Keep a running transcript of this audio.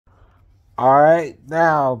Alright,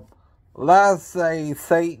 now, let's say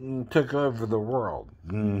Satan took over the world.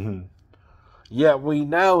 Yet we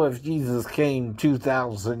know if Jesus came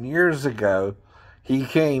 2,000 years ago, he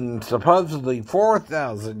came supposedly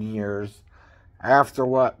 4,000 years after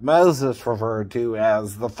what Moses referred to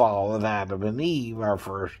as the fall of Adam and Eve, our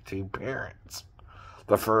first two parents.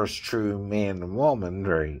 The first true man and woman,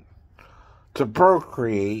 right? To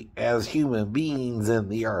procreate as human beings in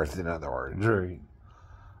the earth, in other words, right?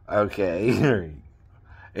 Okay,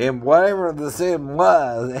 and whatever the sin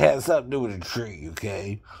was, it had something to do with a tree,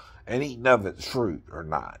 okay? And eating of its fruit or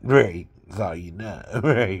not, right? That's all you know,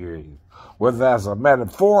 right? Whether that's a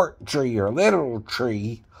metaphoric tree or a literal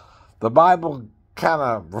tree, the Bible kind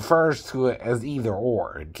of refers to it as either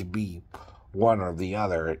or. It could be one or the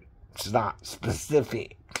other. It's not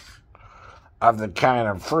specific of the kind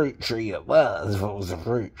of fruit tree it was, if it was a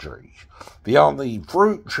fruit tree. The only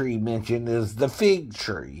fruit tree mentioned is the fig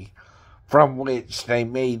tree, from which they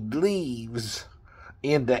made leaves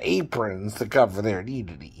into aprons to cover their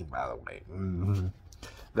nudity, by the way.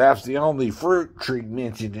 That's the only fruit tree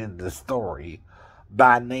mentioned in the story,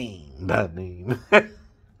 by name.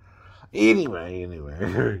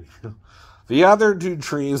 Anyway. The other two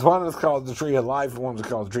trees, one is called the tree of life, and one is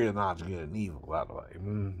called the tree of knowledge of good and evil, by the way.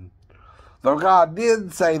 Though God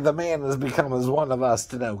did say the man has become as one of us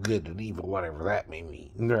to know good and evil, whatever that may mean,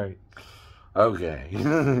 right? Okay,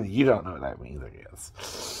 you don't know what that means, I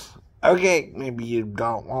guess. Okay, maybe you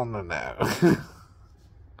don't want to know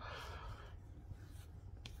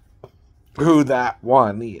who that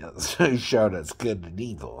one is who showed us good and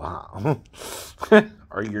evil, huh?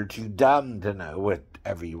 Or you're too dumb to know,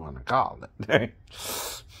 whatever you want to call it.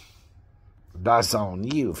 That's on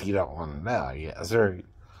you if you don't want to know, I guess, right?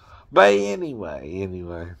 But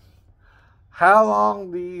anyway, how long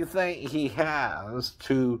do you think he has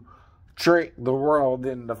to trick the world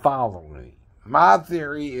into following? My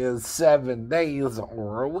theory is 7 days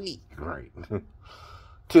or a week, right?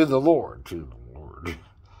 To the Lord.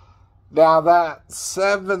 Now that's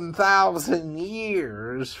 7,000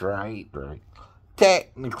 years, right?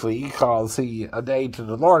 Technically, because a day to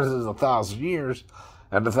the Lord is 1,000 years,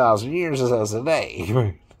 and 1,000 years is as a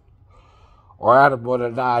day. Or Adam would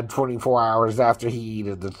have died 24 hours after he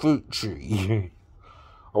ate the fruit tree.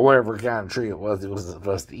 Or whatever kind of tree it was he was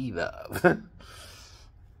supposed to eat of.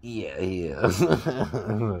 Yeah. That's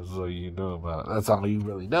all you know about it. That's all you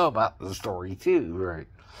really know about the story, too, right?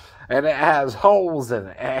 And it has holes in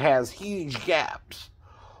it. It has huge gaps.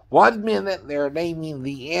 1 minute they're naming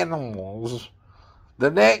the animals.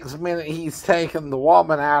 The next minute he's taking the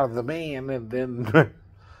woman out of the man, and then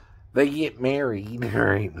they get married,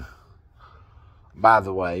 right? By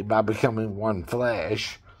the way, by becoming one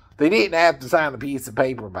flesh. They didn't have to sign a piece of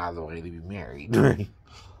paper, by the way, to be married.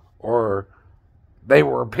 Or they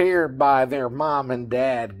were paired by their mom and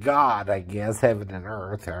dad, God, I guess, heaven and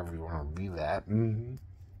earth, however you want to view that. And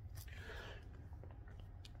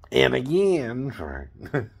again, right,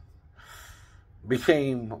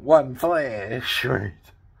 became one flesh, right,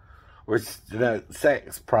 which denotes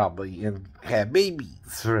sex, probably, and had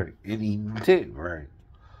babies, right, and even too, right.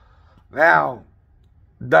 Now,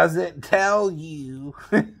 does it tell you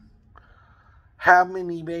how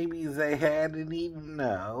many babies they had in Eden?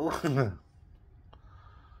 No.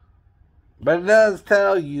 But it does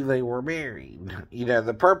tell you they were married. You know,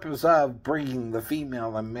 the purpose of bringing the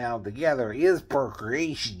female and male together is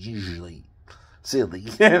procreation, usually. Silly.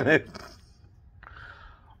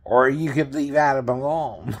 Or you could leave Adam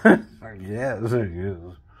alone. I guess.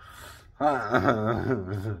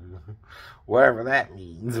 Whatever that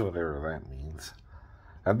means.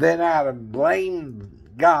 And then Adam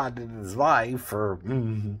blamed God in his life for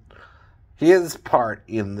his part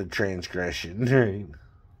in the transgression, right?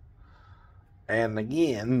 And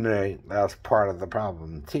again, right, that's part of the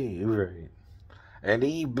problem too, right? And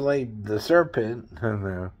he blamed the serpent,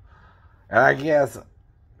 and I guess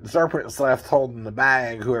the serpent's left holding the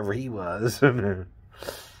bag, whoever he was. So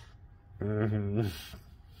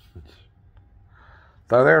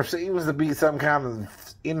there seems to be some kind of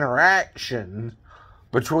interaction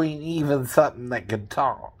between even something that could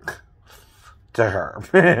talk to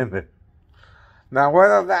her. Now,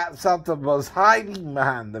 whether that something was hiding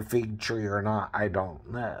behind the fig tree or not, I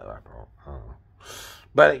don't know.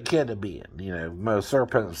 But it could have been. You know, most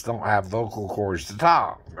serpents don't have vocal cords to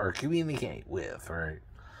talk or communicate with, right?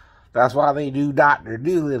 That's why they do Dr.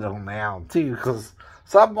 Dolittle now, too, because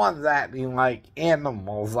someone's acting like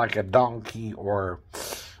animals, like a donkey or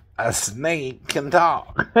a snake, can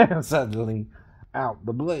talk suddenly out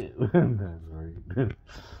the blue. That's right.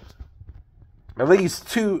 At least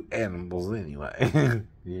 2 animals, anyway.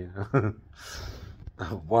 Yeah.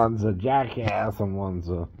 One's a jackass and one's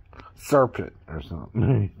a serpent or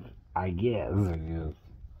something. I guess.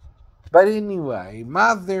 But anyway,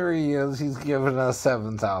 my theory is he's given us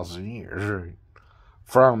 7,000 years, right?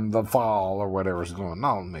 From the fall or whatever's going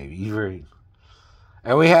on, maybe, right?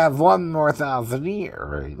 And we have one more 1,000 years,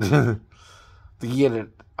 right? To get it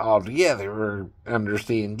all together or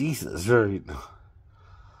understand Jesus, right?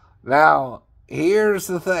 Now, here's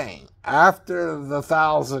the thing. After the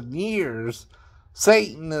 1,000 years,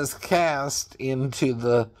 Satan is cast into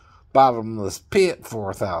the bottomless pit for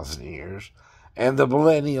 1,000 years, and the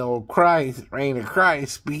millennial reign of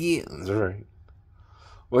Christ begins, right?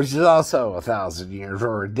 Which is also 1,000 years,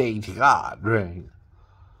 or a day to God, right?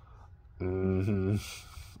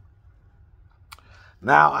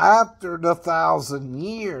 Now, after the 1,000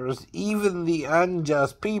 years, even the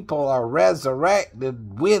unjust people are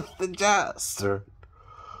resurrected with the just.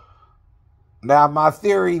 Now, my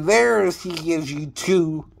theory there is he gives you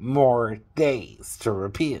 2 more days to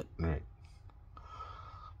repent, right?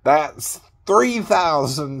 That's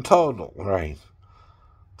 3,000 total, right?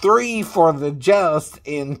 3 for the just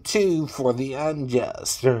and 2 for the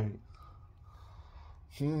unjust, right?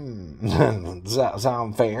 Does that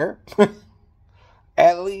sound fair?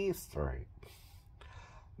 At least, right?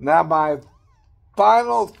 Now, my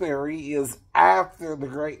final theory is after the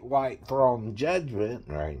Great White Throne Judgment,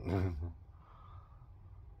 right?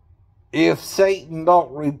 If Satan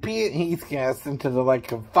don't repent, he's cast into the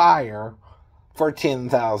lake of fire for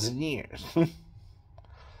 10,000 years.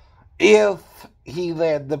 If he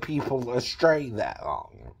led the people astray that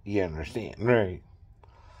long, you understand, right?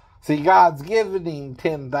 See, God's given him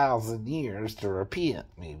 10,000 years to repent,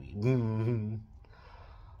 maybe.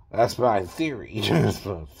 That's my theory. That's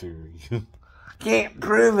my theory. Can't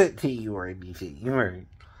prove it to you or anything, right?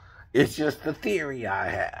 It's just the theory I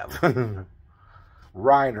have.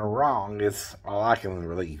 Right or wrong, it's all I can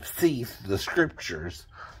really see through the scriptures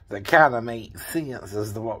that kind of make sense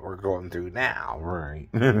as to what we're going through now, right?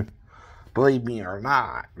 Believe me or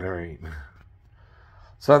not, right?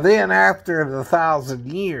 So then after the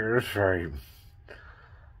 1,000 years, right,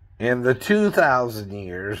 and the 2,000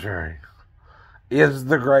 years, right, is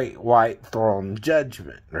the Great White Throne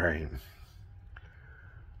Judgment, right?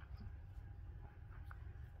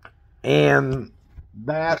 And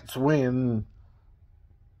that's when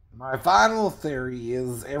my final theory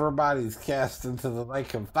is everybody's cast into the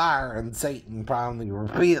lake of fire and Satan finally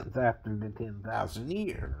repents after the 10,000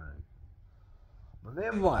 years, right? But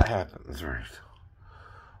then what happens, right?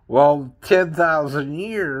 Well, 10,000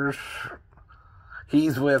 years,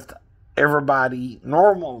 he's with everybody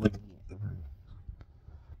normally.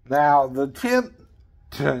 Now, the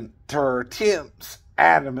tempter tempts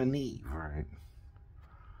Adam and Eve, right?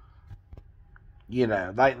 You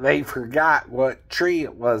know, like they forgot what tree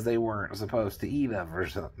it was they weren't supposed to eat of or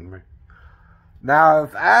something. Now,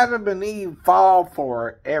 if Adam and Eve fall for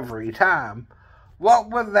it every time, what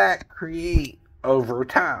would that create over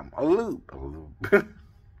time? A loop.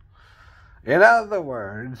 In other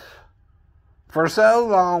words, for so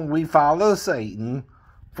long we follow Satan,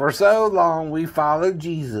 for so long we follow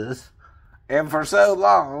Jesus, and for so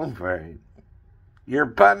long, right, you're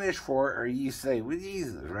punished for it or you stay with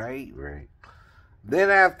Jesus, right? Right. Then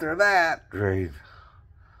after that, right,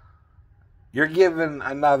 you're given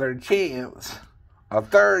another chance, a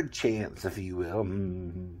third chance, if you will,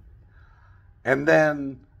 and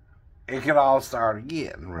then it can all start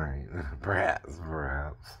again, right? Perhaps.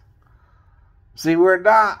 See, we're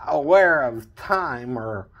not aware of time,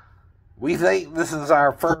 or we think this is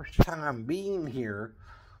our first time being here,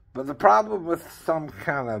 but the problem with some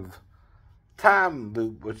kind of time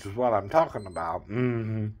loop, which is what I'm talking about,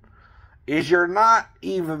 is you're not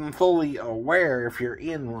even fully aware if you're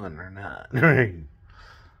in one or not.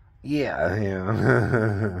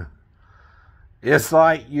 Yeah. It's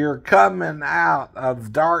like you're coming out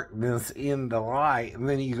of darkness into light, and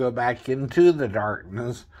then you go back into the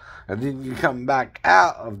darkness, and then you come back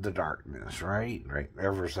out of the darkness, right? Right,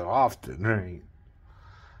 ever so often, right?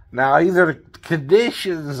 Now, either the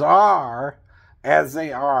conditions are as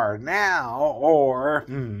they are now, or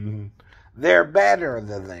they're better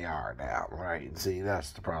than they are now, right? See,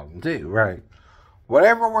 that's the problem too, right?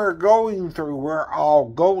 Whatever we're going through, we're all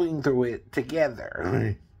going through it together,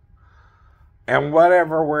 right? And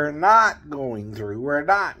whatever we're not going through, we're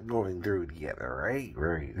not going through together, right?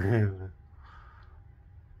 Right.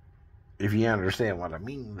 If you understand what I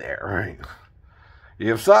mean there, right?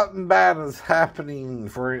 If something bad is happening,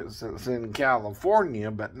 for instance, in California,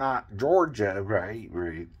 but not Georgia, right?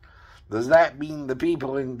 Right. Does that mean the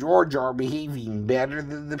people in Georgia are behaving better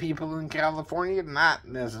than the people in California? Not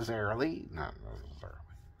necessarily. Not necessarily.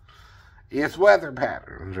 It's weather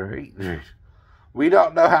patterns, right? We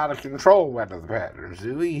don't know how to control weather patterns,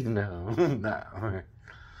 do we? No, no.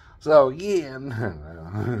 So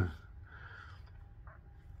again,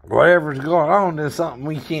 whatever's going on is something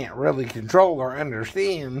we can't really control or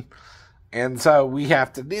understand, and so we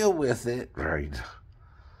have to deal with it, right?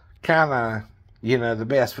 Kind of, the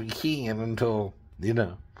best we can until,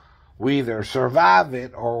 we either survive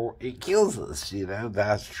it or it kills us,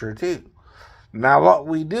 that's true too. Now, what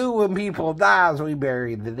we do when people die is we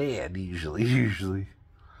bury the dead, usually,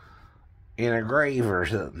 in a grave or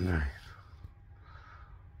something.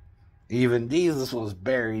 Even Jesus was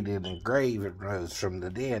buried in a grave and rose from the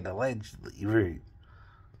dead, allegedly, right?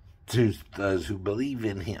 To those who believe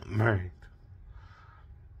in him, right?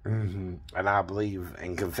 And I believe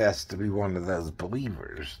and confess to be one of those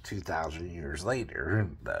believers 2,000 years later,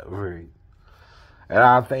 though, right? And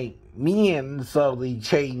I think men slowly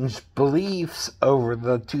changed beliefs over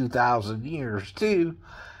the 2,000 years, too.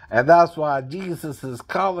 And that's why Jesus is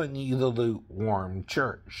calling you the lukewarm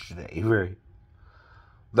church today, right?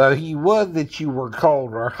 Though he would that you were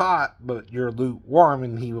cold or hot, but you're lukewarm,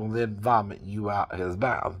 and he will then vomit you out his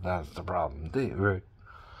mouth. That's the problem, too, right?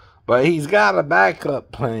 But he's got a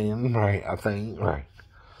backup plan, right, I think, right,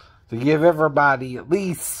 to give everybody at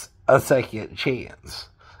least a second chance.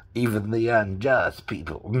 Even the unjust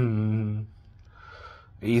people.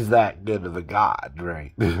 He's that good of a God,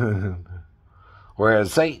 right?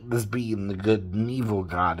 Whereas Satan is being the good and evil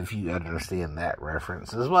God, if you understand that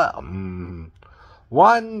reference as well.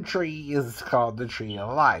 One tree is called the tree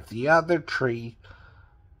of life. The other tree,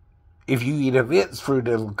 if you eat of its fruit,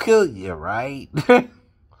 it'll kill you, right?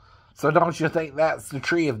 So don't you think that's the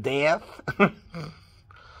tree of death? In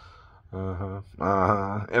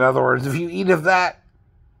other words, if you eat of that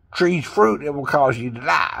tree's fruit, it will cause you to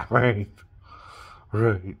die, right?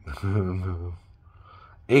 Right.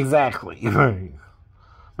 Exactly, right.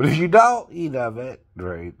 But if you don't eat of it,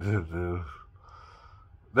 right, the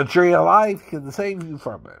tree of life can save you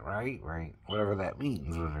from it, right? Right. Whatever that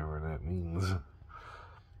means.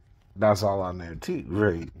 That's all I know, too,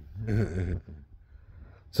 right?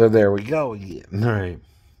 So there we go again, right?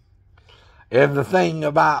 And the thing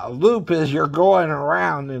about a loop is you're going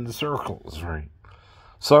around in circles, right?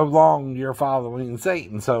 So long you're following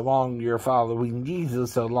Satan, so long you're following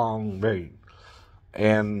Jesus, so long, right?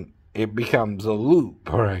 And it becomes a loop,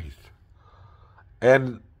 right?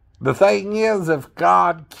 And the thing is, if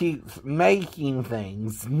God keeps making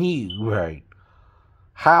things new, right,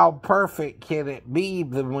 how perfect can it be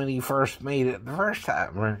than when he first made it the first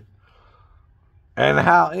time, right? And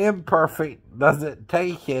how imperfect does it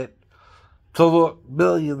take it to look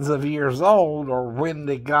billions of years old, or when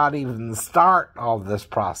did God even start all this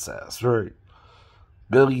process, right?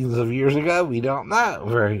 Billions of years ago? We don't know,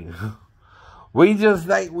 right? We just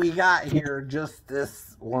think we got here just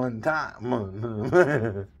this one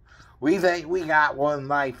time. We think we got one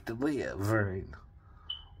life to live, right?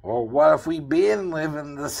 Well, what if we've been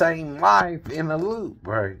living the same life in a loop,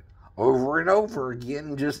 right? Over and over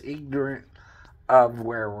again, just ignorant of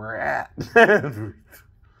where we're at.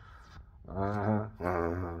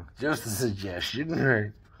 Just a suggestion,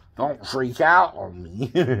 right? Don't freak out on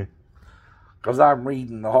me. Because I'm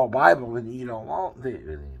reading the whole Bible and you don't want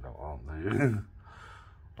to.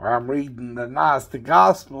 Or I'm reading the Gnostic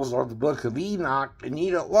Gospels or the Book of Enoch and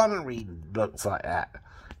you don't want to read books like that.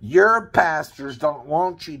 Your pastors don't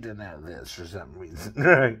want you to know this for some reason,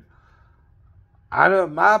 right? I know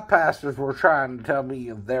my pastors were trying to tell me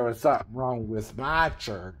if there was something wrong with my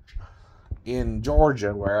church in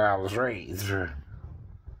Georgia where I was raised, for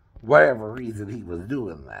whatever reason he was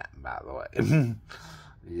doing that, by the way.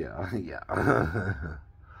 Yeah.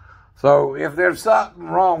 So if there's something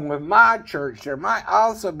wrong with my church, there might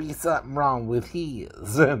also be something wrong with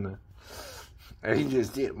his. And he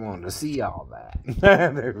just didn't want to see all that.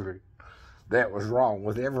 That was wrong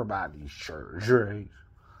with everybody's church, right?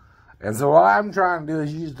 And so what I'm trying to do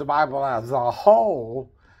is use the Bible as a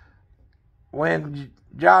whole. When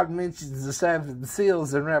John mentions the 7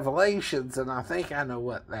 seals in Revelations, and I think I know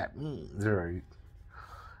what that means, right?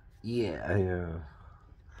 Yeah.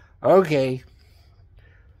 Okay.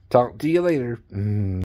 Talk to you later.